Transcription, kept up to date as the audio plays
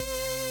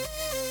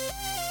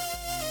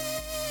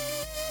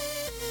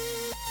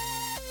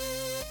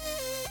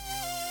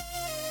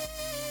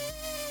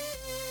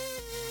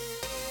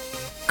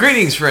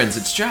Greetings, friends.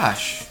 It's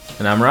Josh.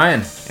 And I'm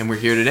Ryan. And we're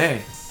here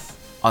today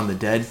on the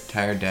Dead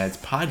Tired Dads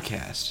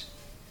podcast.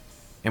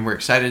 And we're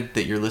excited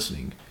that you're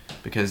listening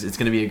because it's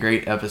going to be a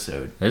great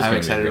episode. I'm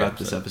excited about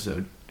this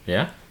episode.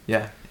 Yeah?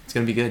 Yeah, it's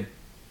going to be good.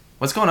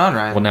 What's going on,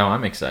 Ryan? Well, now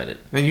I'm excited.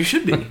 Then you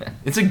should be.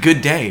 It's a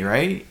good day,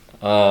 right?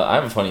 I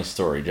have a funny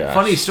story, Josh.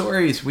 Funny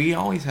stories. We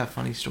always have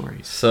funny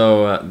stories.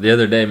 So, the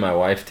other day, my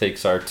wife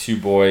takes our two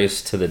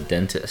boys to the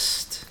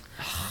dentist.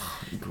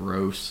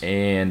 Gross.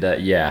 And,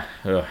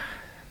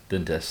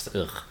 dentist.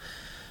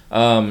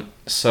 Ugh.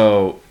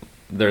 So,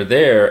 they're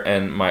there,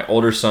 and my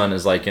older son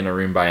is, like, in a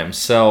room by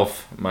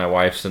himself. My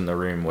wife's in the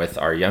room with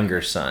our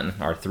younger son,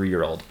 our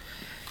 3-year-old.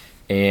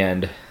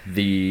 And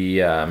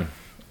the, I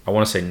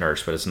want to say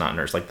nurse, but it's not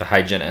nurse, like the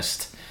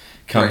hygienist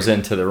comes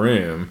into the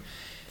room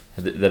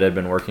that had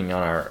been working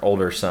on our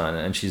older son,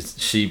 and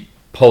she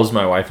pulls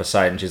my wife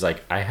aside, and she's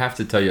like, I have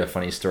to tell you a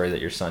funny story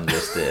that your son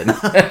just did.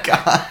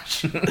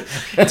 Gosh.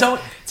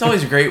 It's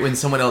always great when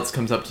someone else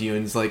comes up to you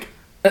and is like,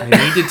 I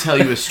need to tell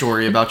you a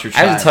story about your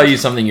child. I have to tell you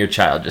something your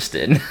child just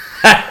did.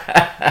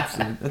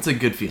 That's a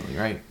good feeling,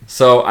 right?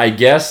 So I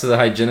guess the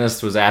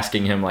hygienist was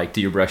asking him, like,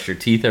 do you brush your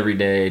teeth every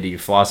day? Do you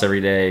floss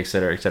every day? Et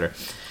cetera, et cetera.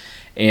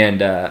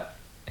 And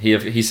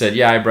he said,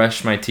 yeah, I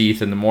brush my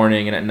teeth in the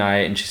morning and at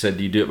night. And she said,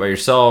 do you do it by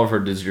yourself or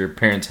does your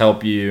parents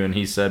help you? And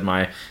he said,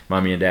 my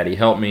mommy and daddy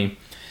help me.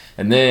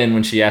 And then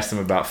when she asked him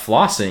about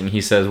flossing,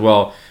 he says,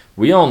 well,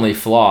 we only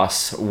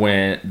floss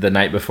when the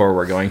night before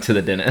we're going to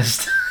the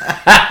dentist.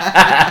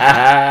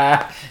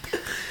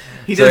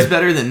 He does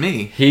better than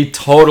me. He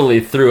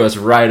totally threw us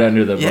right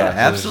under the bus. Yeah,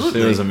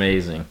 absolutely. It was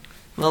amazing.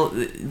 Well,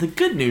 the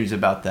good news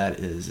about that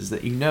is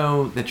that you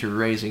know that you're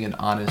raising an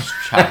honest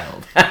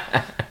child.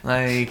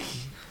 And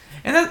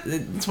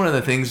that's one of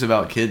the things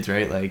about kids,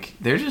 right? Like,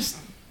 they're just,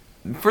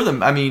 for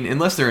them, I mean,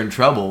 unless they're in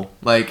trouble,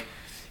 like,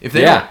 if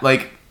they don't,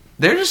 like,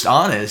 they're just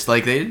honest.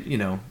 Like, they, you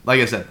know,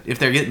 like I said, if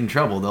they're getting in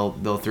trouble,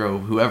 they'll throw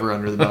whoever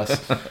under the bus.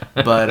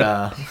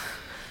 But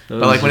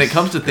like, when it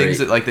comes to things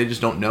that, like, they just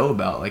don't know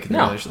about, like,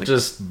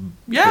 just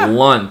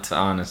blunt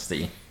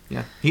honesty.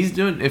 Yeah, he's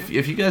doing. If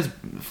you guys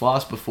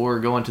floss before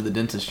going to the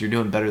dentist, you're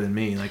doing better than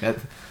me.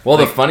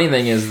 The funny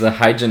thing is, the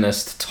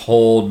hygienist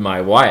told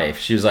my wife,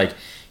 she was like,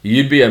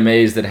 "You'd be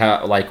amazed at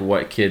how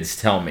what kids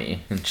tell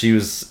me." And she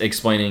was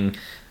explaining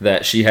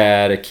that she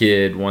had a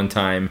kid one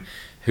time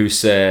who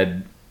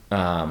said,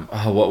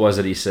 "What was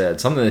it?" He said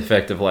something to the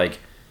effect of like,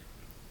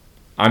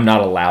 "I'm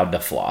not allowed to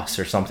floss"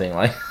 or something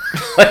like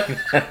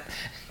that.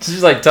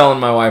 She's like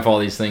telling my wife all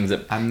these things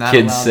that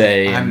kids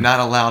say. I'm not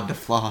allowed to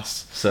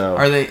floss. So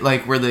were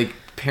the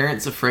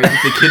parents afraid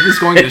that the kid was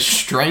going to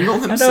strangle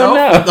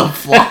himself with the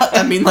floss?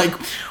 I mean, like,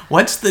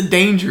 what's the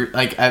danger?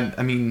 Like,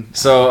 I mean.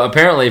 So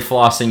apparently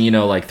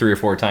flossing, like 3 or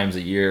 4 times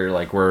a year,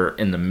 like we're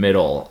in the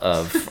middle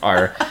of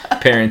our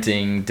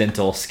parenting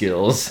dental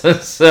skills.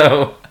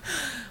 So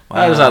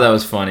I just thought that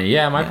was funny.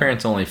 Yeah, my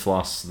parents only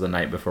floss the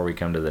night before we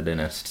come to the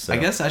dentist. So. I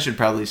guess I should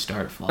probably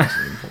start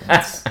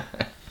flossing.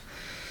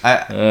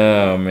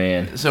 Oh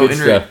man! So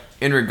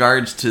in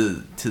regards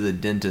to the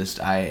dentist,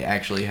 I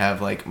actually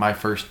have like my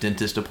first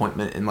dentist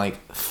appointment in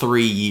like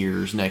 3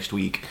 years next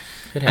week.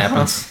 It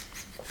happens.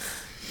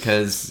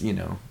 Because it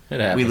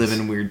happens. We live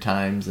in weird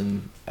times,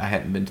 and I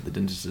hadn't been to the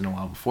dentist in a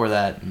while before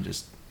that, and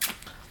just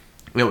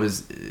it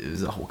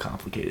was a whole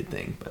complicated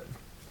thing. But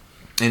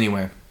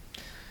anyway,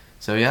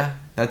 so yeah,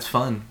 that's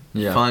fun.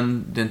 Yeah.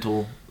 Fun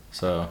dental.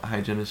 So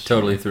hygienist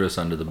totally threw us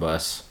under the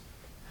bus.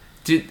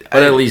 Dude,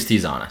 but at least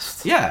he's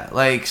honest. Yeah,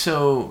 like,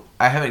 so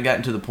I haven't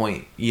gotten to the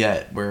point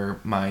yet where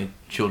my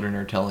children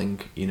are telling,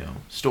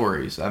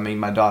 stories. I mean,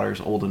 my daughter's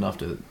old enough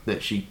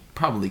that she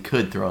probably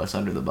could throw us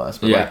under the bus.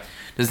 But, like,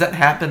 does that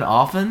happen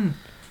often?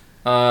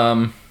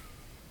 I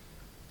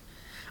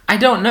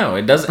don't know.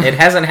 It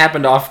hasn't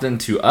happened often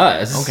to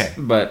us. Okay.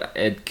 But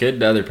it could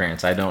to other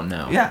parents. I don't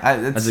know.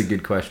 Yeah. That's a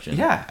good question.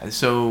 Yeah,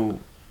 so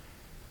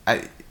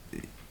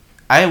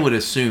I would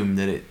assume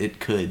that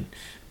it could.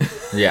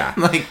 Yeah.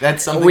 Like,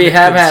 that's something we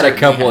have had a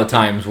couple of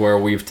times where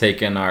we've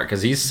taken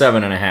because he's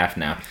 7.5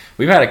 now.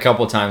 We've had a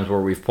couple of times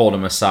where we've pulled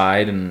him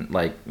aside and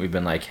like we've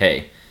been like,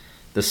 hey,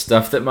 the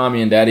stuff that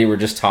mommy and daddy were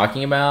just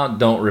talking about,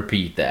 don't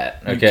repeat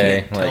that. Okay.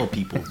 You can't tell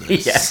people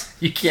this. Yeah.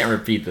 You can't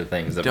repeat the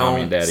things that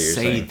mommy and daddy are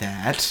saying. Don't say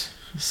that.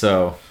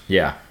 So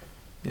yeah.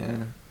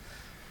 Yeah.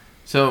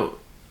 So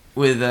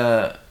with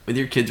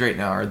your kids right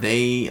now, are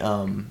they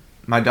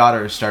my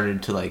daughter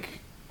started to like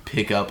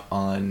pick up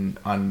on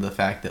the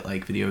fact that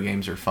like video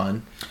games are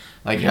fun.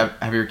 Like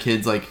have your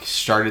kids like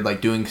started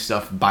like doing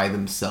stuff by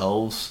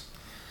themselves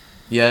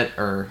yet,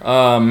 or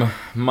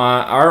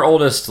our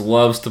oldest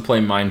loves to play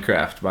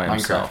Minecraft by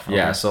himself. Okay.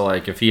 Yeah, so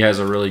like if he has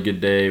a really good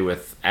day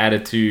with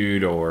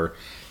attitude or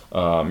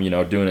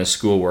doing his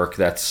schoolwork,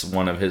 that's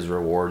one of his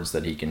rewards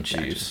that he can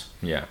choose.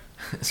 Gotcha. Yeah.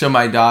 So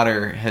my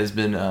daughter has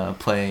been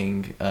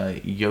playing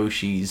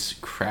Yoshi's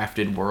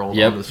Crafted World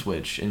on the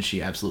Switch, and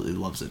she absolutely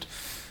loves it.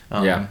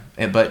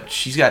 But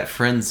she's got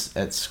friends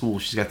at school.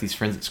 She's got these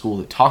friends at school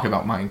that talk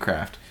about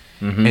Minecraft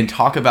and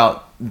talk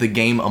about the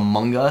game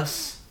Among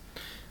Us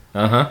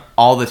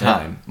all the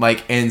time. Yeah.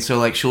 And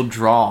so she'll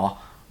draw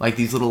like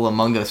these little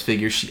Among Us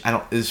figures. I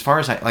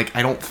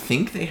don't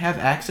think they have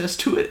access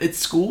to it at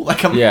school.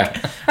 Like,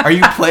 are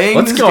you playing?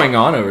 What's going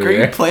on over there?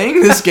 Are you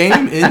playing this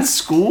game in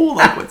school?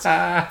 Like, what's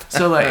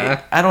so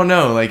like? I don't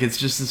know. Like, it's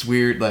just this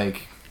weird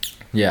like.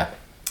 Yeah.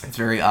 It's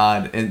very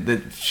odd, and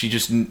that she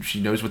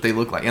knows what they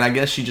look like, and I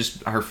guess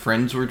her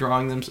friends were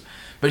drawing them,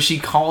 but she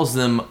calls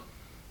them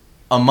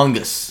Among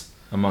Us.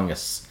 Among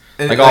Us.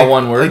 Like all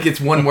one word? Like it's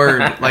one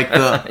word. Like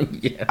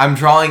yeah. I'm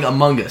drawing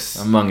Among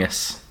Us. Among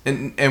Us.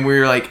 And we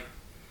were like,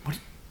 what?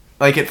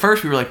 Like at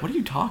first we were like, what are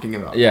you talking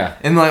about? Yeah.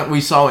 And like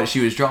we saw what she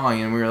was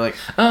drawing and we were like,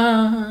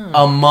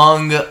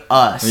 Among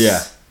Us.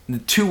 Yeah.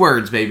 2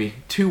 words, baby.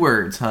 2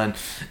 words, hun.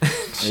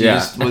 She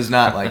just was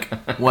not like,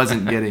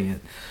 wasn't getting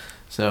it.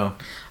 So.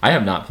 I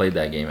have not played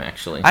that game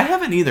actually. I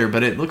haven't either,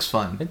 but it looks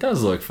fun. It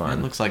does look fun.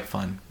 It looks like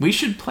fun. We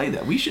should play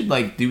that. We should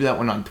like do that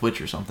one on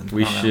Twitch or something.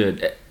 We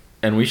should.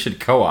 And we should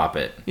co-op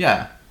it.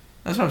 Yeah.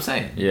 That's what I'm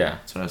saying. Yeah.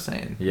 That's what I was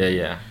saying.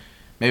 Yeah.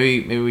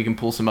 Maybe we can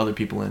pull some other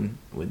people in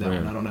with that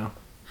one. I don't know.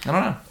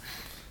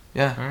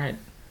 Yeah. All right.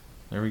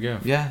 There we go.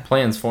 Yeah.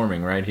 Plans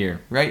forming right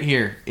here. Right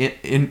here.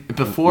 In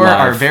before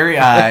our very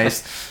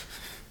eyes.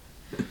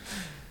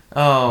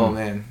 Oh,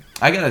 man.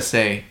 I gotta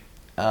say,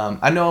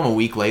 I know I'm a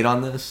week late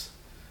on this,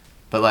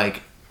 but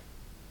like,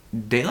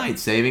 daylight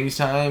savings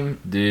time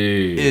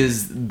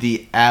is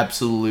the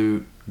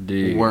absolute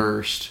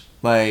worst.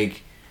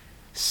 Like,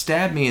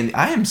 stab me in.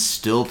 I am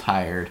still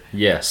tired.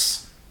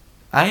 Yes.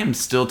 I am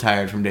still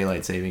tired from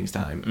daylight savings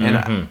time.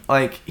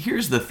 And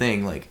here's the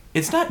thing, like,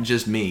 it's not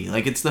just me.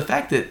 Like, it's the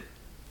fact that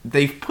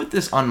they've put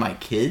this on my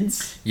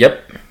kids.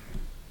 Yep.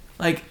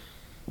 Like,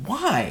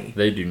 why?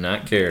 They do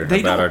not care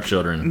about our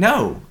children.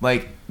 No.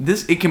 Like,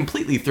 it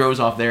completely throws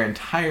off their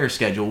entire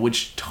schedule,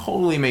 which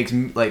totally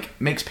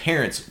makes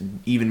parents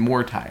even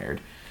more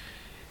tired.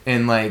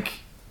 And like,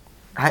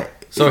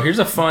 here's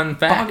a fun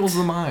fact. Boggles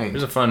the mind.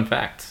 Here's a fun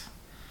fact.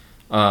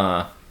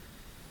 A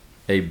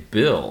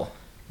bill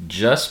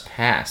just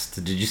passed.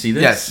 Did you see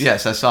this?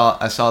 Yes. I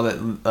saw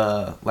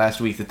that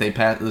last week that they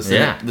passed the Senate.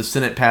 Yeah. The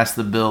Senate passed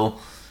the bill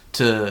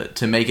to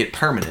make it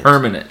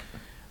permanent.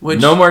 Which,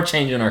 no more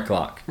changing our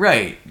clock.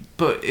 Right.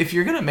 But if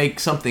you're going to make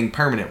something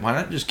permanent, why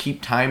not just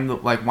keep time?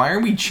 Like, why are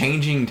we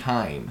changing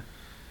time?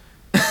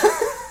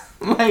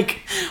 Like,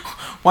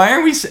 why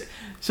are we...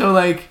 So,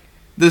 like,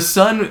 the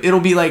sun,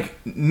 it'll be like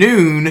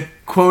noon,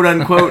 quote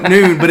unquote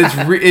noon, but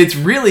it's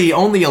really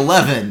only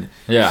 11.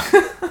 Yeah.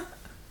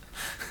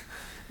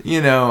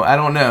 I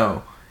don't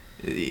know.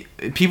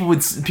 People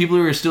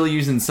who are still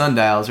using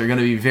sundials are going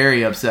to be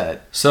very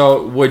upset.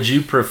 So, would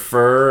you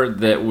prefer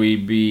that we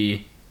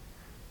be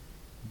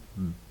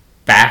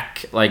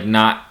back, like,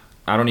 not,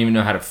 I don't even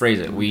know how to phrase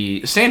it.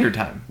 We standard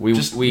time. We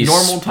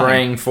normal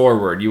sprang time.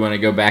 Forward. You want to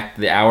go back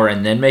to the hour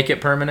and then make it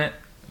permanent?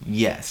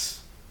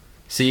 Yes.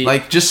 See,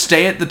 like, just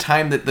stay at the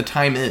time that the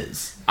time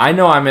is. I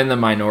know I'm in the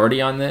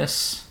minority on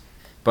this,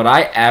 but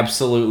I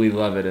absolutely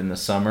love it in the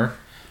summer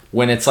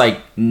when it's like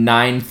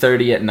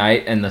 9:30 at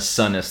night and the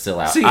sun is still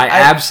out. See,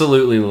 I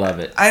absolutely love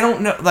it. I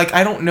don't know. Like,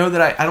 I don't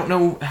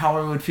know how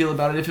I would feel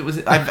about it if it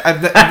was.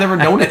 I've never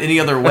known it any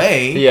other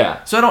way.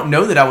 Yeah. So I don't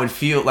know that I would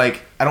feel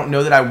like. I don't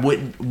know that I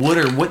would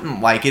or wouldn't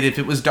like it if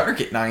it was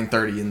dark at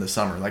 9:30 in the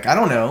summer. Like, I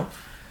don't know.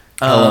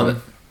 I love it.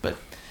 But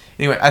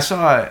anyway, I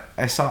saw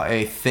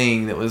a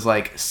thing that was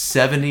like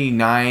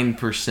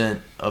 79%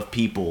 of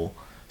people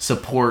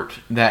support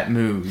that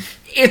move.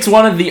 It's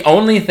one of the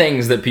only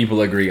things that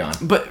people agree on.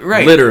 But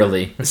right,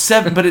 literally, but it's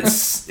not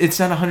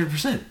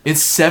 100%.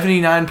 It's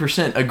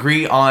 79%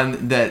 agree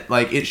on that.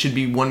 Like, it should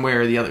be one way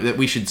or the other. That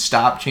we should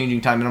stop changing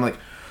time. And I'm like,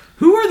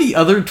 who are the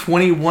other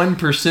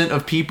 21%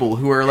 of people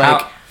who are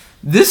like,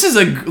 this is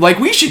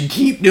we should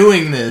keep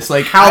doing this?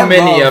 Like, how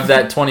many of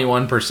that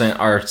 21%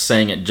 are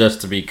saying it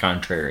just to be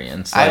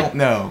contrarians? Like,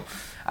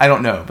 I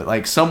don't know, but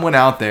like, someone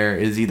out there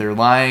is either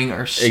lying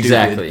or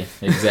stupid.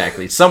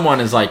 Exactly. Someone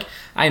is like,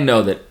 I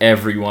know that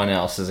everyone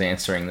else is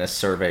answering this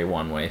survey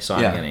one way, so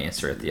I'm going to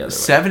answer it the other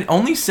way.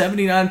 Only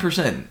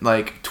 79%.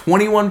 Like,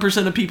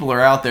 21% of people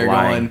are out there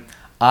going,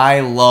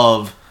 I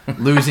love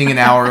losing an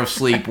hour of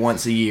sleep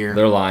once a year.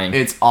 They're lying.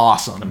 It's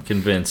awesome. I'm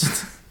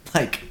convinced.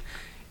 Like,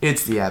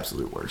 it's the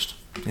absolute worst.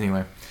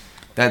 Anyway,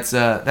 that's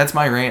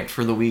my rant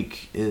for the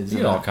week. Is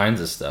all kinds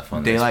of stuff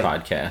on this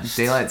podcast.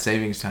 Daylight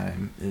savings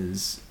time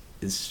is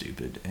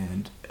stupid,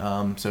 and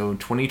so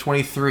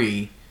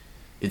 2023,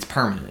 it's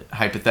permanent.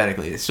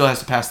 Hypothetically, it still has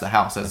to pass the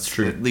House. That's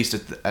true. At least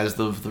as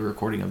of the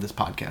recording of this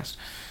podcast.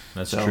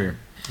 That's true.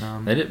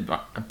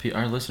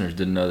 Our listeners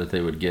didn't know that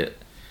they would get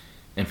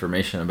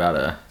information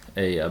about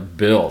a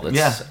bill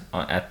that's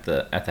at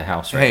the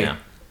House right now.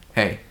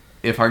 Hey,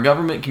 if our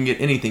government can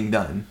get anything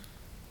done,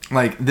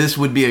 like, this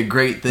would be a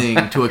great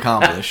thing to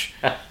accomplish.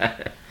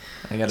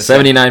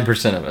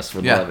 79% of us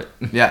would love it.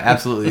 Yeah,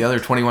 absolutely. The other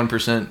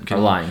 21% are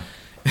lying.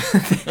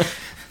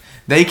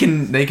 They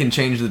can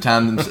change the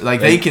time themselves. Like,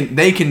 they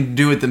can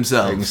do it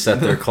themselves. They can set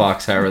their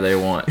clocks however they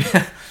want.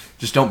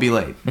 Just don't be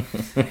late.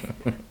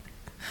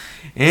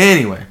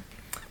 Anyway,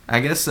 I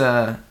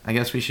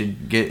guess we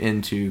should get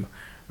into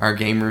our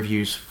game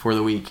reviews for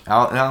the week.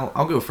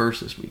 I'll go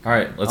first this week. All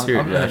right, let's hear it,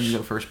 I'll go ahead Josh. and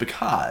go first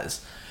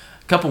because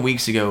a couple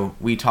weeks ago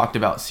we talked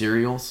about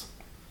cereals.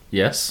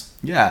 Yes.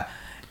 Yeah,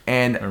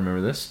 and I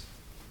remember this.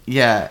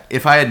 Yeah,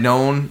 if I had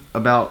known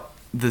about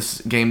this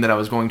game that I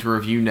was going to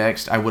review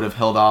next, I would have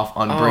held off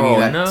on bringing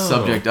that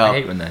subject up. I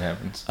hate when that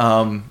happens.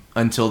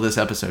 Until this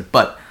episode,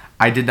 but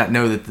I did not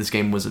know that this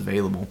game was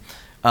available.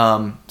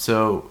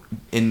 So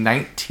in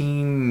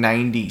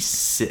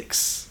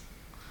 1996,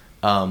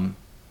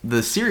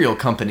 the cereal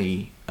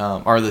company,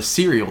 or the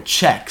cereal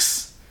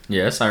Chex.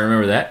 Yes, I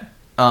remember that.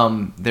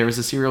 There was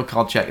a cereal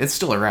called Chex. It's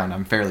still around,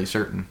 I'm fairly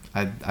certain.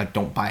 I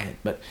don't buy it,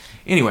 but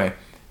anyway,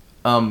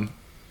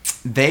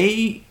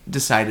 they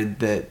decided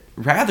that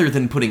rather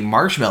than putting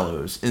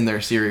marshmallows in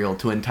their cereal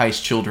to entice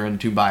children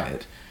to buy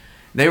it,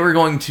 they were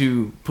going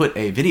to put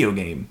a video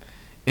game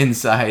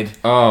inside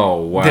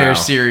their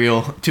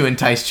cereal to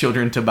entice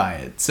children to buy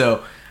it.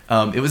 So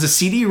it was a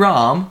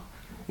CD-ROM,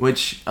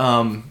 which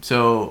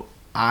so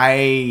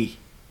I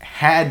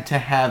had to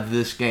have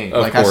this game.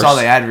 Of course. I saw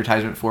the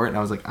advertisement for it, and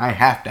I was like, I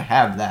have to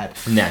have that.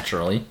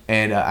 Naturally.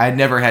 And I'd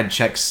never had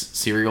Chex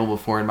cereal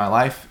before in my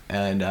life,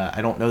 and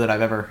I don't know that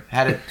I've ever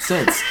had it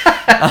since.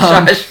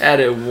 Josh had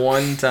it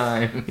one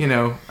time. You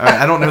know,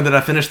 I don't know that I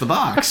finished the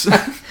box.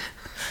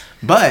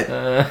 But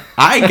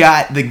I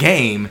got the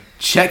game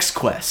Chex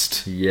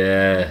Quest.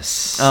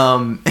 Yes.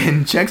 And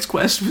Chex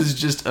Quest was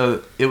just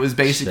it was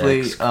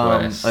basically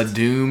a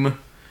Doom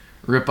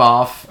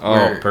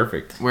ripoff.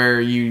 Perfect.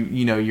 Where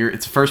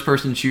it's a first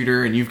person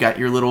shooter and you've got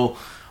your little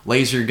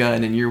laser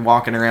gun and you're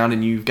walking around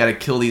and you've got to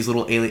kill these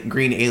little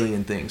green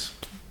alien things.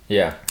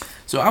 Yeah.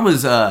 So I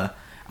was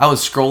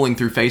scrolling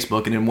through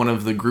Facebook, and in one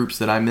of the groups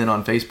that I'm in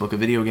on Facebook, a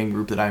video game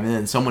group that I'm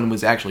in, someone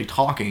was actually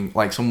talking.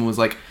 Like, someone was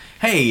like,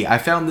 "Hey, I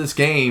found this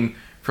game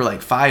for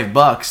like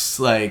 $5.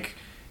 Like,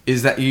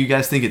 is that, you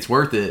guys think it's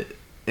worth it?"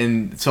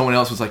 And someone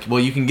else was like, "Well,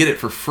 you can get it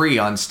for free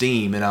on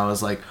Steam." And I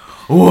was like,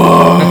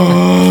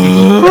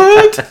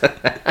 "What?"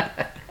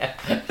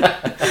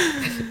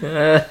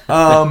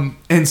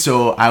 And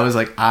so I was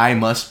like, I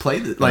must play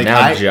this. Like,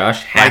 now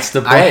Josh has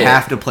to play it. I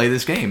have to play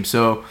this game.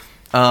 So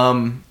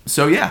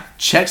yeah,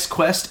 Chex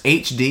Quest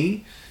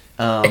HD,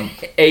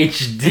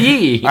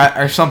 HD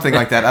or something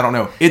like that. I don't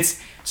know. It's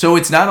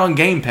not on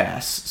Game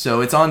Pass.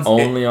 So it's on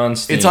on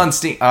Steam. It's on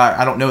Steam.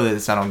 I don't know that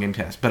it's not on Game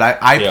Pass, but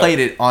I played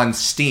it on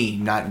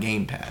Steam, not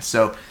Game Pass.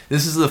 So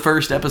this is the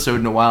first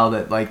episode in a while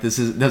that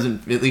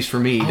doesn't, at least for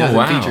me,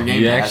 doesn't feature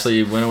Game Pass. You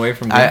actually went away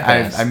from Game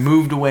Pass. I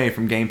moved away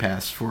from Game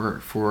Pass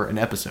for an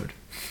episode.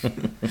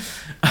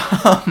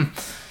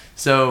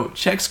 So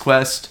Chex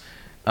Quest,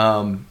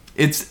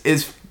 it's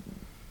as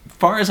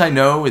far as I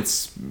know,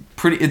 it's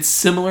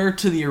similar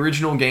to the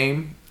original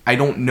game. I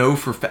don't know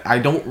I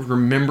don't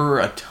remember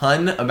a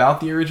ton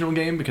about the original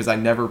game because I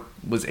never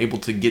was able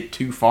to get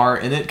too far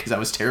in it because I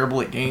was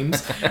terrible at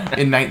games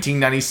in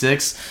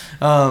 1996.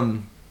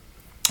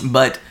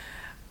 But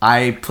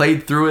I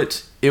played through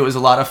it. It was a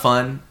lot of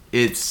fun.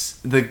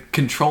 The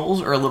controls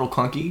are a little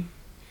clunky,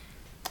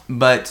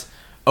 but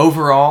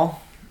overall,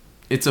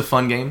 it's a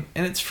fun game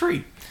and it's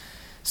free.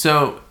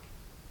 So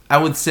I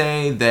would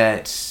say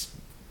that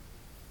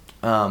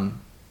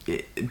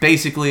it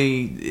gives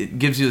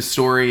you a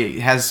story.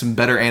 It has some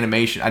better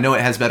animation. I know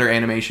it has better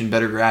animation,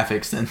 better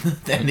graphics than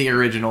the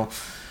original.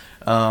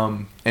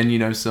 And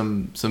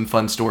some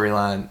fun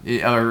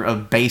storyline, or a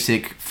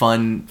basic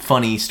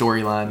funny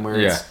storyline where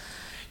it's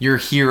your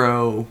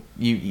hero.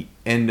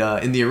 In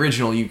the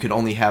original you could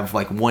only have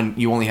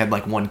you only had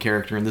one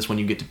character. In this one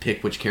you get to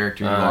pick which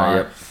character you are.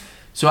 Yep.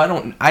 So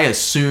I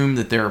assume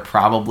that there are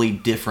probably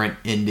different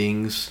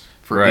endings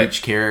for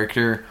each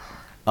character.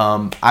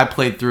 I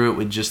played through it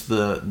with just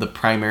the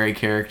primary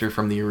character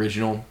from the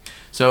original.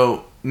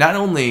 So not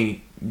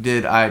only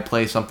did I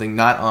play something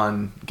not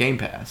on Game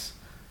Pass,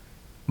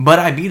 but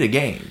I beat a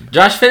game.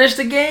 Josh finished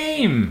the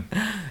game.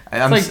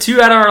 It's 2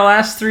 out of our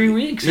last 3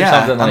 weeks or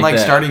something like that. I'm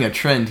starting a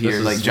trend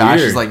here. Like Josh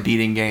is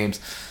beating games.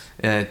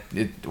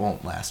 It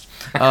won't last.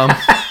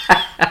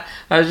 I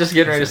was just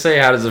getting ready to say,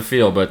 how does it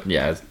feel? But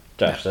yeah,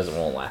 Josh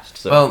won't last.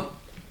 So. Well,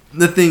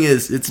 the thing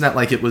is, it's not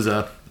like it was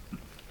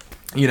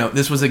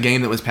this was a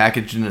game that was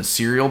packaged in a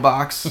cereal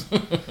box.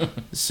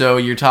 So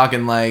you're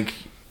talking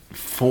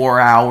 4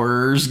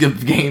 hours of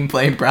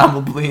gameplay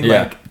probably,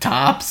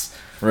 tops.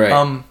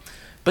 Right.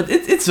 But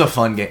it's a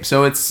fun game.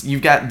 So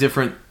you've got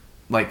different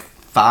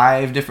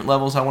 5 different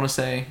levels, I want to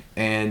say,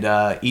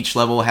 and each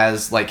level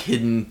has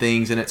hidden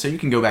things in it. So you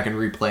can go back and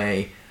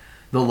replay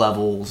the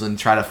levels and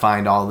try to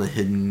find all the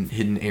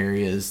hidden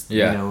areas,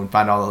 and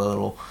find all the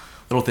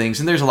little things.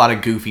 And there's a lot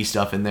of goofy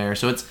stuff in there.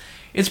 So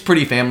it's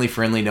pretty family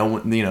friendly. No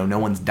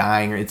one's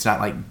dying, or it's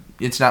not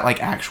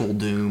like actual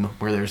Doom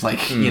where there's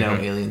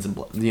aliens and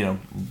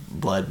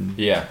blood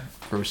and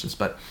grossness.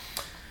 But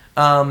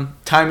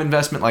time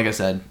investment, like I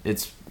said,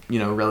 it's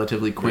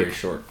relatively quick, very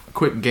short,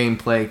 quick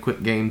gameplay,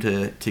 quick game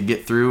to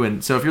get through.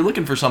 And so if you're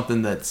looking for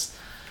something that's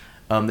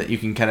that you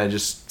can kind of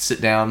just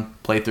sit down,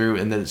 play through,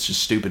 and that it's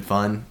just stupid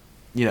fun,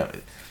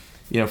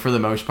 for the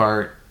most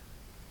part,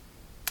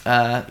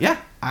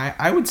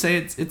 I would say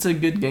it's a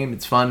good game.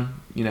 It's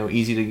fun.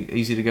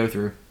 Easy to go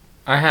through.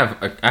 I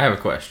have a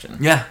question.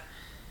 Yeah.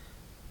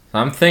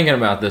 I'm thinking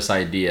about this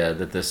idea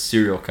that this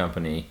cereal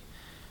company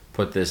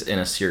put this in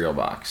a cereal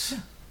box.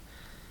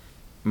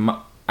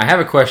 I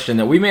have a question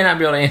that we may not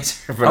be able to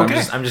answer, but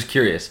okay. I'm just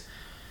curious.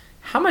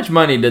 How much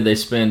money did they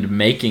spend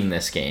making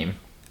this game?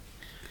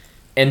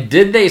 And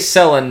did they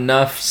sell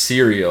enough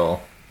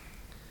cereal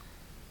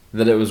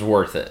that it was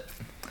worth it?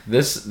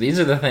 These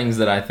are the things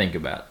that I think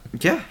about.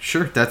 Yeah,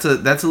 sure. That's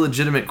a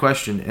legitimate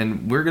question,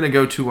 and we're gonna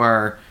go to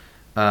our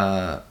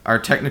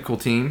technical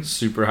team,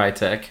 Super High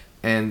Tech,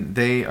 and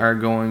they are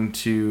going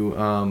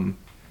to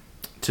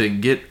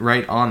get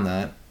right on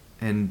that,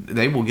 and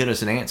they will get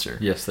us an answer.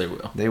 Yes, they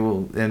will. They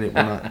will, and it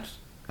will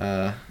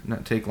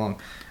not take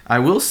long. I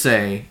will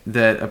say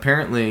that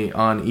apparently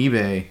on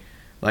eBay,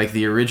 like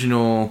the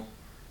original,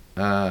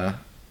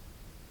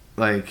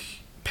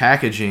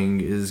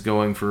 packaging is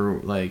going for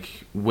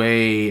like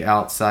way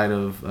outside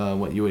of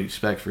what you would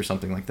expect for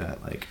something like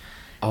that. Like,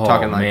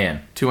 talking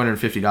like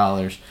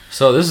 $250.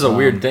 So this is a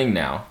weird thing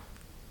now.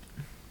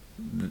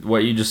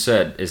 What you just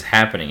said is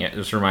happening. It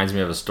just reminds me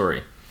of a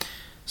story.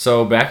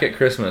 So back at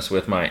Christmas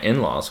with my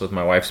in-laws, with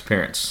my wife's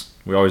parents,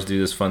 we always do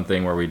this fun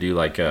thing where we do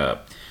like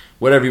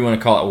whatever you want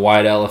to call it,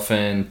 white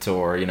elephant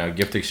or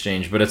gift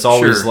exchange. But it's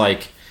always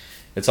like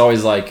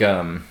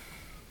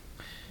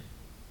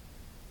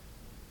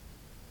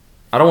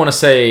I don't want to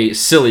say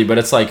silly, but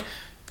it's like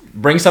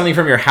bring something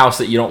from your house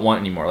that you don't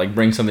want anymore. Like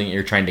bring something that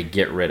you're trying to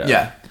get rid of.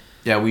 Yeah.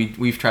 Yeah,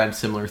 we've tried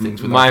similar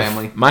things with our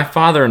family. My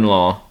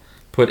father-in-law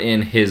put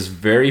in his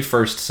very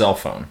first cell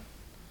phone.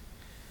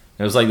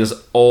 It was like this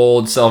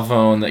old cell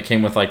phone that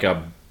came with like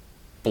a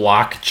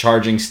block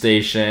charging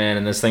station,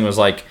 and this thing was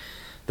like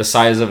the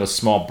size of a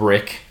small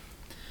brick.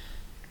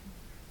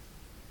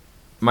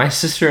 My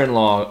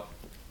sister-in-law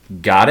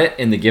got it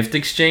in the gift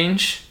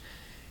exchange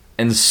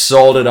and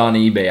sold it on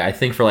eBay, I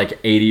think for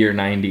like $80 or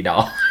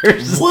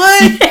 $90.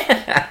 What?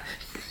 Yeah.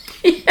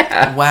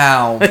 Yeah.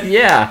 Wow.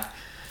 Yeah.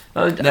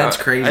 That's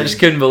crazy. I just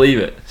couldn't believe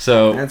it.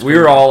 So we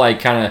were all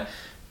like kind of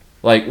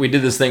like, we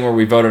did this thing where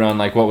we voted on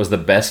like what was the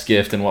best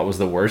gift and what was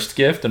the worst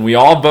gift, and we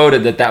all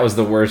voted that was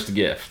the worst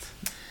gift.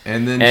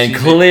 And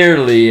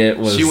clearly it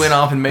was. She went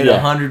off and made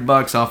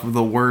 $100 off of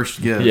the worst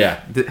gift.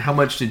 Yeah. How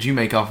much did you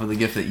make off of the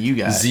gift that you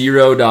got?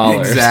 $0.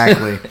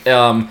 Exactly.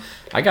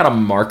 I got a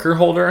marker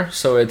holder,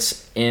 so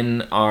it's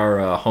in our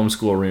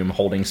homeschool room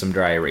holding some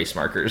dry erase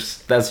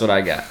markers. That's what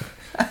I got.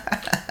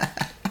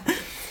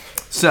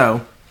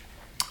 So,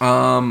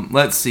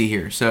 let's see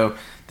here. So,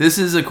 this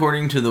is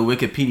according to the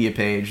Wikipedia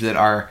page that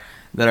our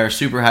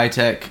Super High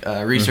Tech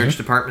research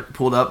department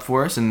pulled up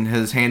for us and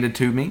has handed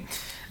to me.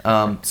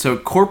 So,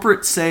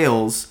 corporate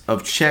sales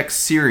of Chex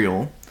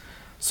cereal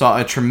saw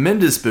a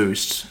tremendous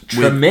boost.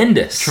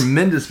 Tremendous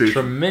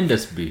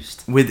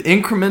boost. With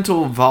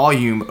incremental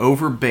volume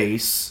over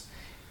base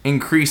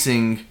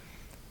increasing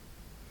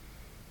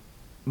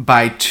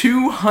by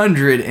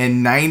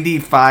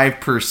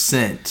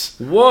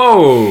 295%.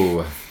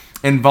 Whoa!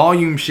 And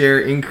volume share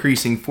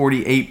increasing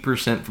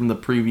 48% from the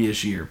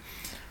previous year.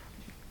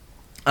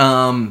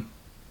 So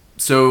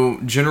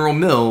General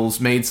Mills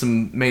made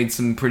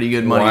some pretty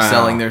good money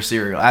selling their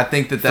cereal. I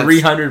think that's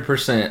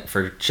 300%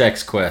 for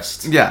Chex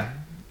Quest. Yeah.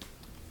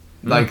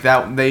 Like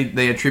that,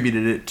 they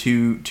attributed it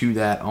to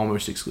that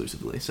almost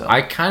exclusively. So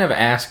I kind of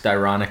asked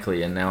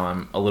ironically, and now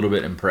I'm a little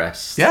bit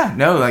impressed. Yeah,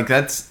 no, like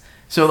that's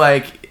so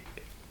like.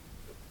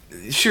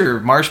 Sure,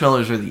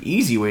 marshmallows are the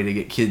easy way to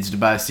get kids to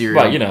buy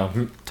cereal.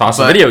 Well, toss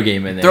a video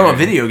game in there. Throw a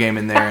video game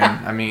in there,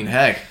 and I mean,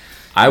 heck,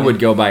 I would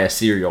go buy a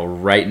cereal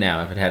right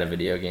now if it had a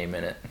video game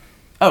in it.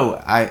 Oh,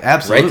 I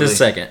absolutely right this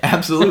second,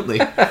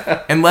 absolutely,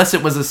 unless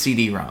it was a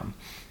CD-ROM.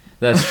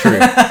 That's true.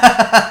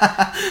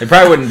 They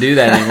probably wouldn't do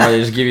that anymore. They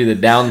just give you the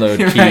download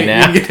key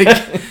now.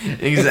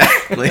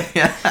 Exactly.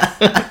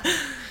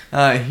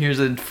 Here's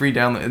a free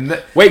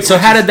download. Wait, so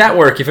how did that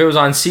work? If it was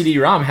on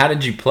CD-ROM, how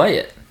did you play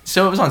it?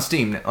 So it was on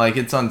Steam. Like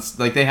it's on.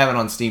 Like they have it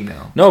on Steam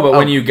now. No, but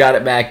when you got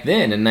it back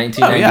then in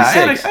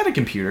 1996, I had a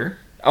computer.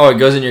 Oh, it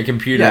goes in your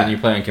computer and you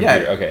play on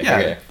computer.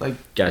 Okay. Like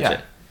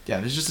gotcha.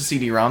 Yeah, it's just a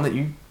CD-ROM that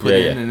you put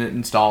in and it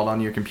installed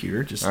on your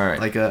computer, just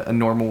like a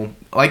normal,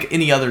 like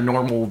any other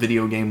normal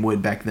video game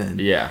would back then.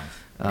 Yeah,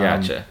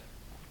 gotcha.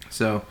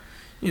 So,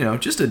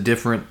 just a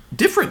different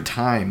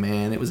time,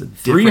 man. It was a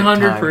different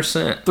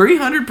 300%.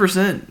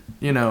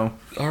 300%.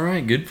 All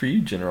right, good for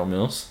you, General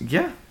Mills.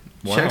 Yeah.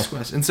 Wow. Chex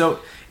Quest. And so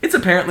it's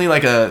apparently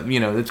like a,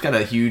 it's got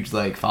a huge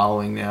like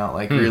following now,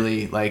 like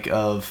really like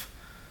of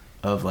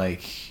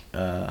like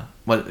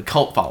what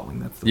cult following.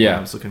 That's the word I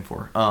was looking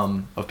for.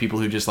 Of people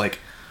who just like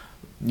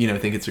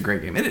think it's a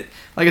great game. And it,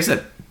 like I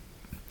said,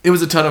 it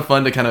was a ton of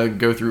fun to kind of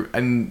go through,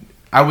 and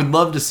I would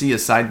love to see a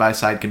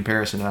side-by-side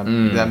comparison.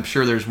 I'm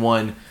sure there's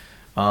one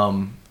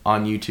on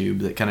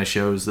YouTube that kind of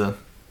shows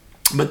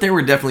but there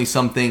were definitely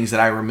some things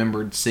that I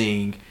remembered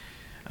seeing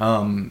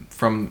from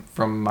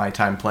my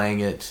time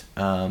playing it.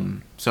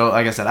 So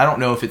like I said, I don't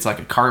know if it's like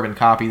a carbon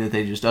copy that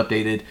they just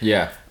updated.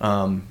 Yeah.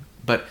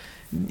 But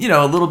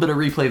a little bit of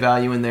replay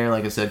value in there,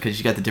 like I said, because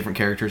you got the different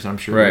characters. And I'm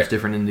sure there's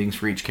different endings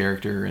for each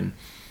character, and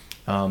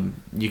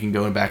you can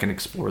go back and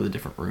explore the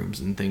different rooms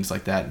and things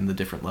like that, and the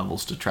different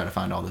levels to try to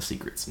find all the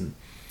secrets. And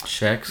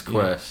Chex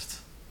Quest.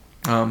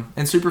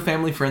 And super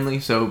family friendly,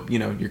 so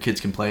your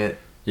kids can play it.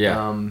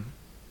 Yeah.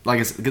 Like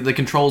I said, the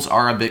controls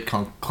are a bit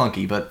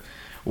clunky, but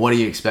what do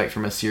you expect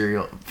from a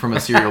cereal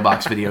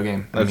box video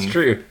game? That's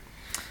true.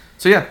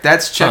 So yeah,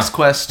 that's Chex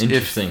Quest.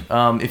 Interesting.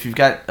 If you've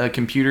got a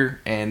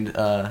computer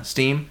and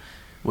Steam,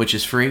 which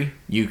is free,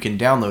 you can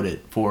download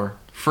it for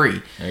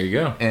free. There you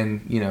go.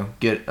 And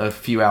get a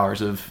few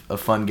hours of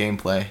fun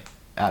gameplay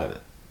out of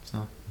it.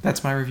 So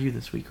that's my review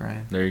this week,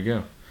 Ryan. There you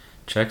go.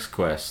 Chex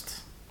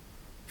Quest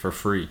for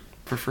free.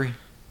 For free.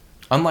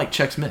 Unlike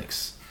Chex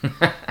Mix,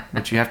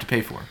 which you have to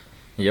pay for.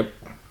 Yep.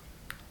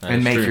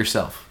 And make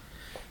yourself.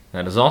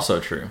 That is also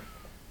true.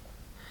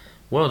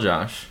 Well,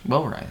 Josh.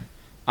 Well, Ryan.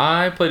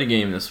 I played a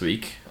game this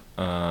week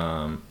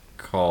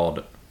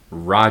called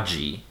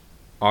Raji.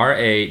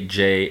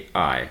 Raji.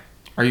 Are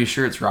you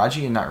sure it's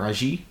Raji and not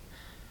Raji?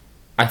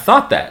 I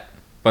thought that,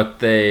 but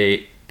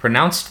they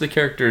pronounced the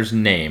character's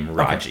name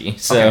Raji,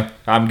 so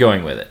I'm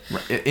going with it.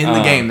 In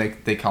the game,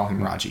 they call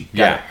him Raji.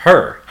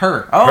 Her.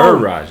 Oh, her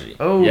Raji.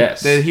 Oh,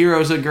 yes. The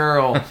hero's a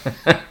girl.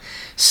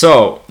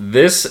 So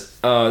this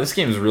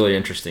game is really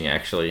interesting,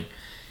 actually.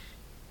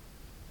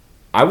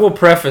 I will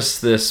preface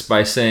this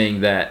by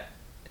saying that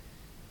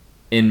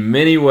in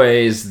many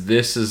ways,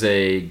 this is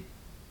a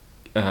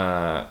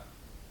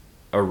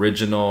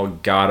original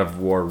God of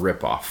War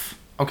ripoff.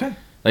 Okay.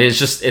 Like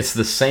it's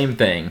the same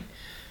thing,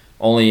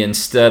 only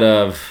instead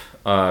of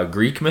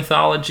Greek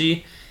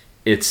mythology,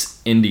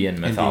 it's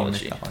Indian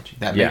mythology.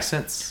 That makes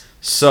sense.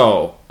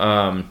 So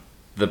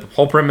the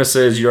whole premise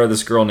is you are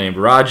this girl named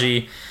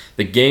Raji.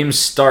 The game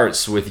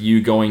starts with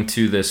you going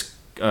to this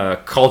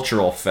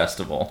cultural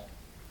festival,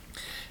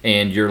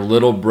 and your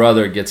little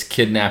brother gets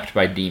kidnapped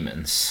by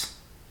demons.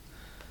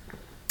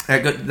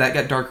 That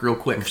got dark real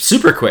quick.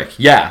 Super quick,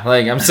 yeah.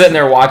 Like I'm sitting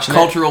there watching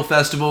cultural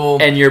festival,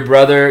 and your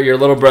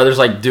little brother's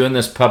like doing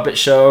this puppet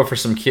show for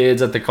some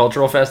kids at the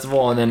cultural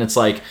festival, and then it's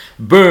like,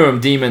 boom,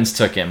 demons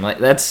took him. Like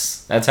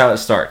that's how it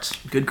starts.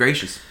 Good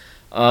gracious.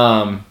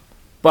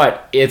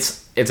 But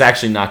it's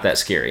actually not that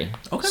scary.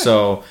 Okay.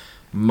 So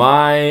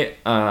when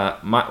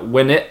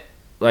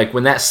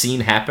that scene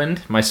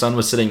happened, my son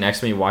was sitting next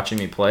to me watching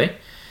me play.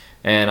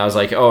 And I was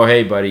like, "Oh,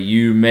 hey, buddy,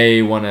 you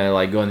may want to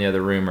like go in the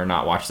other room or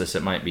not watch this.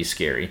 It might be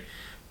scary."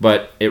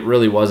 But it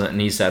really wasn't, and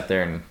he sat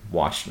there and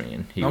watched me,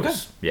 and he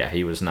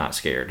was not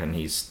scared, and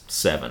he's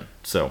 7.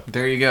 So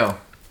there you go.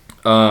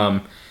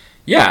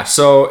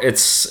 So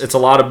it's a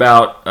lot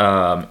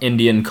about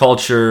Indian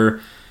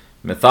culture,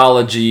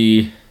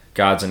 mythology,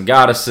 gods and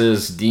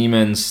goddesses,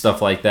 demons,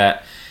 stuff like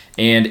that,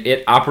 and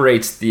it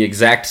operates the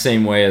exact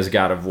same way as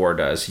God of War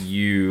does.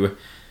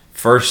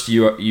 First,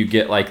 you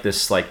get like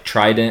this like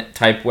trident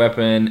type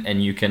weapon,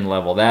 and you can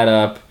level that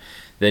up.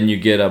 Then you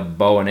get a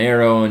bow and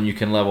arrow, and you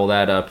can level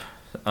that up.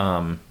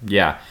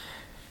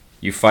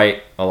 You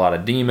fight a lot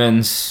of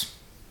demons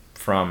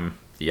from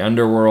the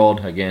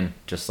underworld, again,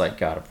 just like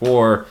God of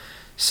War.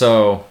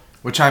 So,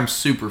 which I'm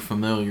super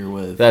familiar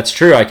with. That's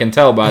true. I can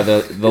tell by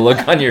the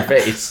look on your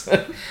face.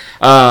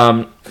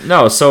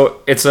 No,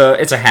 so it's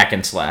a hack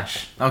and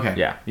slash. Okay.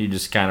 Yeah, you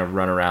just kind of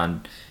run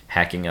around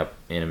hacking up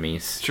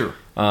enemies. Sure.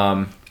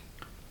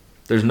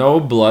 There's no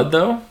blood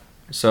though.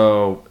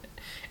 So,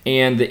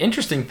 and the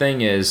interesting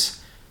thing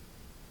is,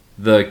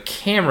 the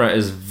camera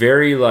is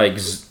very like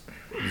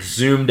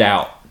zoomed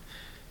out.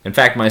 In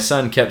fact, my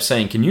son kept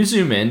saying, "Can you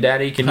zoom in,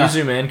 Daddy? Can you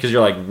zoom in? Because you're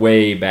like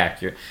way back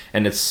here."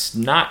 And it's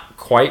not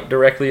quite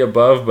directly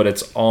above, but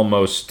it's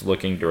almost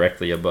looking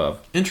directly above.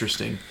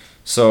 Interesting.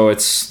 So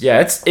it's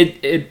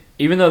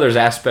even though there's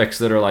aspects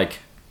that are like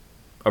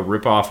a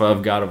ripoff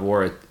of God of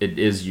War, it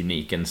is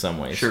unique in some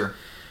ways. Sure.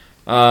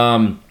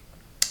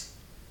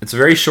 It's a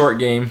very short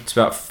game. It's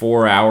about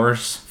 4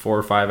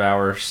 or 5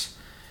 hours.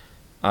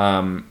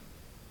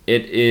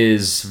 It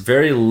is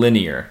very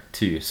linear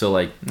too. So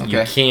like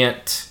you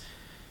can't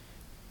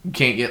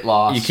get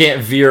lost. You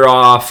can't veer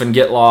off and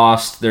get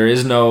lost. There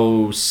is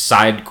no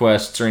side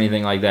quests or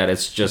anything like that.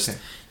 It's just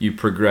you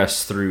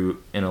progress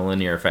through in a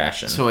linear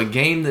fashion. So a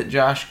game that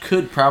Josh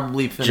could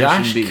probably finish.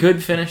 Josh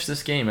could finish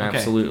this game,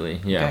 absolutely.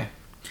 Yeah. Okay.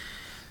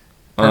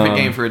 Perfect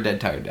game for a dead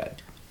tired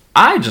dad.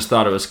 I just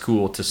thought it was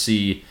cool to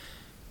see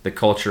the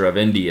culture of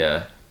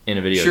India in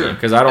a video game,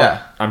 because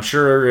I'm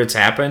sure it's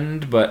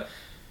happened, but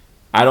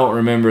I don't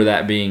remember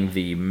that being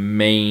the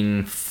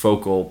main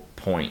focal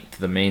point,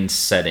 the main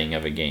setting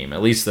of a game,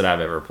 at least that I've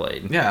ever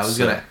played. Yeah,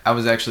 I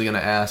was actually gonna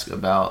ask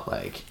about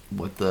like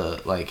what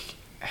the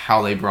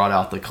how they brought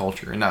out the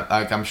culture, and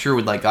I'm sure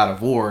with like God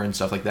of War and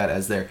stuff like that,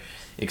 as they're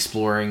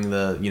exploring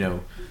the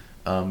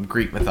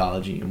Greek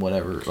mythology and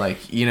whatever,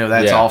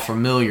 that's all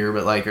familiar,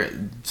 but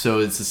so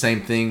it's the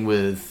same thing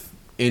with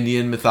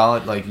Indian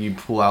mythology, like you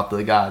pull out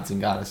the gods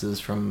and goddesses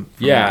from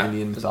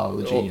Indian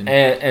mythology,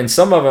 and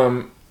some of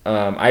them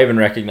I even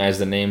recognize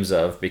the names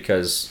of,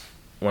 because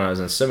when I was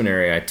in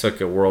seminary, I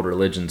took a world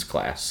religions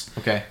class.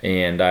 Okay.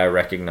 And I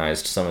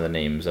recognized some of the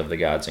names of the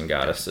gods and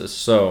goddesses.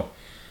 So,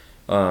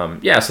 so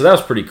that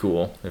was pretty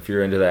cool if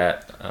you're into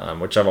that,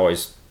 which I've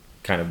always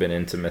kind of been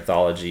into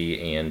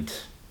mythology and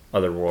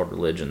other world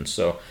religions.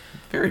 So,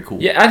 very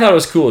cool. Yeah, I thought it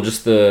was cool.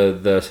 Just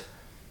the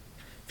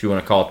if you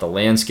want to call it the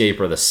landscape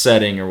or the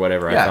setting or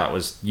whatever, I thought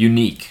was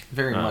unique.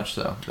 Very much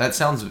so. That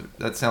sounds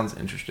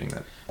interesting.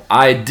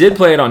 I did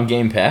play it on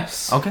Game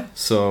Pass. Okay.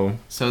 So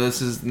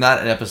this is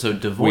not an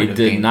episode devoid of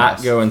Game Pass. We did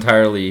not go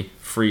entirely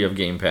free of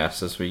Game Pass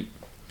this week.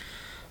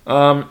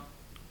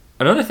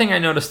 Another thing I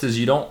noticed is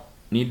you don't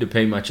need to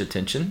pay much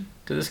attention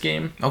to this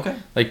game. Okay.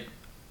 Like,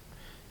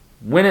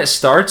 when it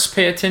starts,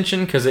 pay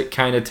attention because it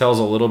kind of tells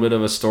a little bit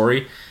of a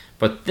story.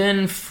 But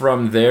then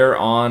from there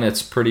on,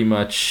 it's pretty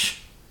much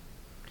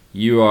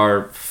you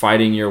are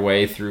fighting your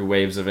way through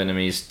waves of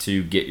enemies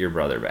to get your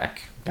brother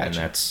back. Gotcha. And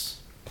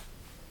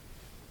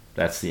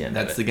that's the end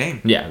of it. That's the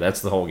game. Yeah,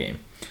 that's the whole game.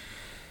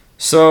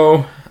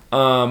 So,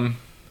 it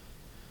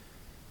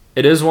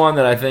is one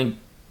that I think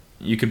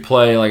you could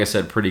play, like I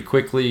said, pretty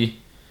quickly.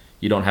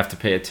 You don't have to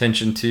pay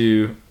attention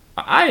to.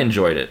 I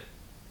enjoyed it.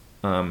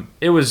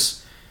 It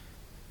was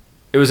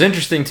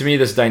interesting to me,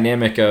 this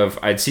dynamic of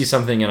I'd see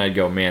something and I'd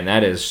go, man,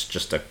 that is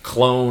just a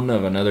clone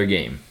of another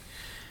game.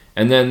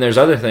 And then there's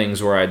other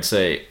things where I'd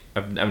say,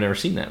 I've never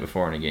seen that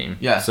before in a game.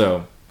 Yeah.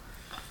 So,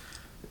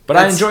 but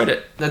I enjoyed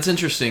it. That's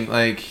interesting.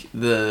 Like,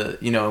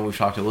 we've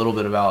talked a little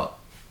bit about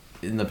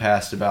in the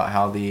past about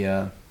how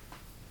the,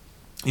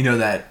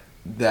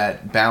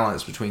 that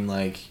balance between,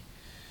 like,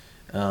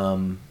 how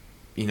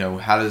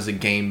does a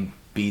game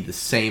be the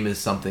same as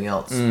something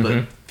else,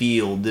 but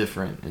feel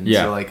different? And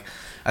so, like,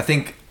 I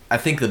think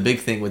the big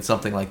thing with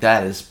something like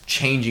that is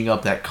changing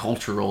up that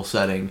cultural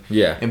setting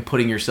and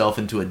putting yourself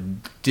into a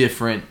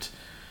different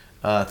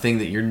thing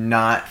that you're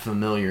not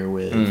familiar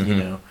with,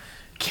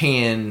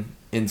 can,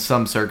 in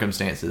some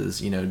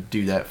circumstances,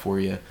 do that for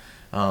you.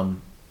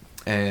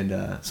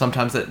 And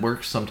sometimes that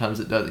works,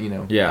 sometimes it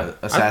doesn't,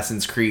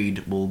 Assassin's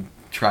Creed will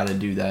try to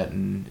do that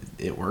and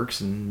it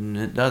works and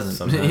it doesn't.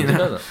 Sometimes it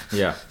doesn't.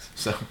 Yeah.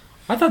 So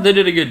I thought they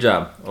did a good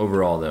job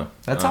overall, though.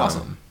 That's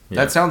awesome.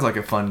 Yeah. That sounds like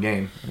a fun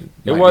game.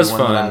 It was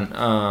fun.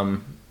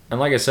 And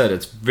like I said,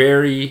 it's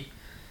very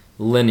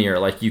linear.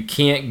 Like, you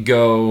can't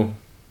go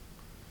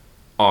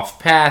off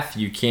path.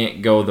 You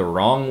can't go the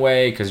wrong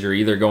way because you're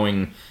either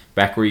going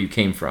back where you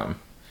came from.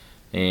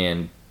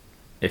 And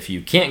if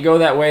you can't go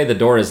that way, the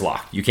door is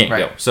locked. You can't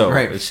go. So,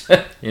 it's,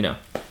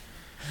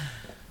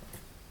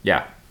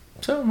 yeah.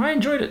 So, I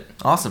enjoyed it.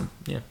 Awesome.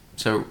 Yeah.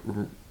 So,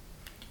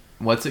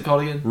 what's it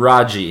called again?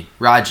 Raji.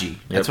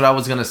 That's what I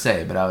was going to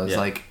say, but I was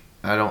like,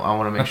 I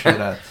want to make sure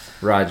that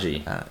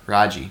Raji.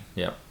 Raji.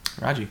 Yep.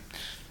 Raji.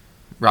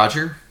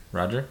 Roger.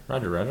 Raji.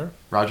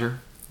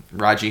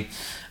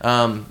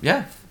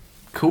 Yeah.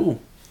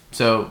 Cool.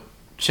 So,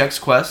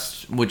 Chex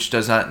Quest, which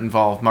does not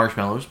involve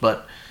marshmallows,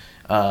 but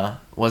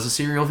was a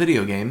serial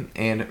video game,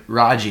 and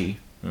Raji,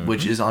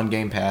 which is on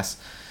Game Pass.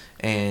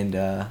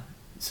 And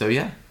so,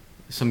 yeah.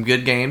 Some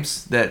good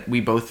games that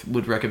we both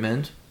would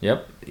recommend.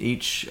 Yep.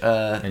 Each,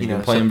 and you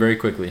can play them very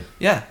quickly.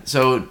 Yeah.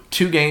 So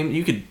 2 games,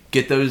 you could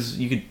get those.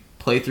 You could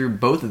play through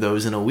both of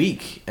those in a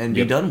week and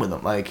be done with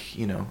them. Like,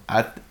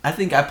 I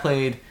think I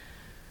played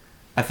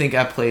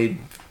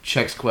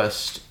Chex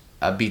Quest.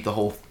 I beat the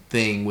whole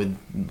thing with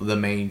the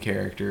main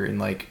character in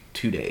like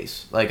 2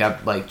 days. Like,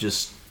 I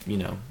just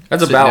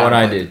That's about what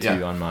I did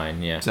too on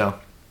mine. Yeah. So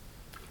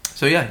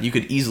yeah, you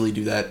could easily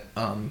do that.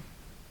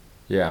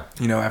 Yeah.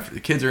 After the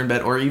kids are in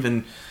bed, or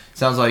even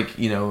sounds like,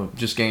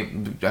 just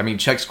game. I mean,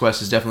 Chex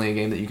Quest is definitely a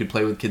game that you could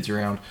play with kids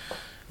around,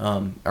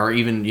 or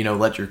even,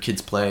 let your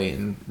kids play.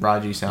 And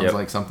Raji sounds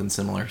like something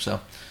similar. So,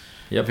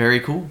 very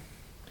cool.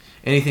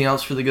 Anything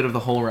else for the good of the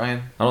whole,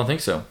 Ryan? I don't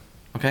think so.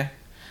 Okay.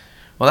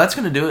 Well, that's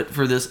going to do it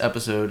for this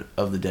episode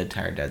of the Dead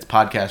Tired Dads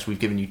podcast. We've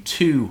given you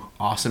 2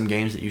 awesome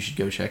games that you should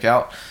go check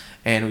out,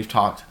 and we've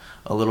talked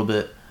a little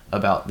bit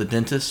about The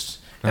Dentist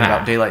and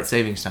about Daylight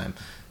Savings Time.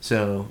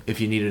 So,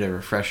 if you needed a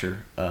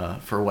refresher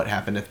for what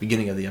happened at the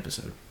beginning of the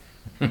episode.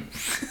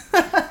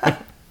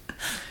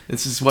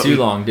 This is what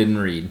long, didn't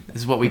read.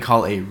 This is what we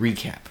call a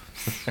recap.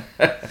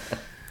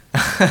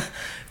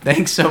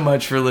 Thanks so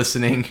much for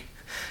listening.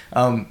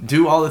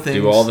 Do all the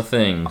things.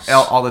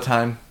 All the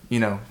time.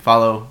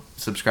 Follow,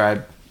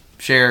 subscribe,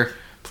 share.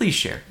 Please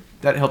share.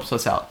 That helps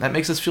us out. That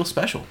makes us feel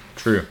special.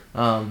 True.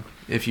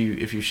 If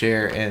you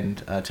share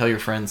and tell your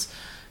friends.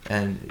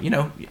 And,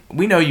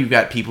 we know you've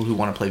got people who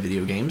want to play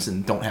video games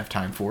and don't have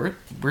time for it.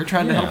 We're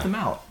trying to help them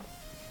out.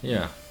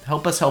 Yeah.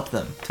 Help us help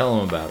them. Tell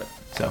them about it.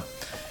 So,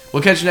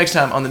 we'll catch you next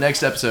time on the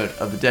next episode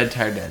of the Dead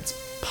Tired Dads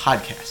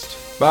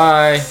podcast.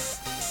 Bye.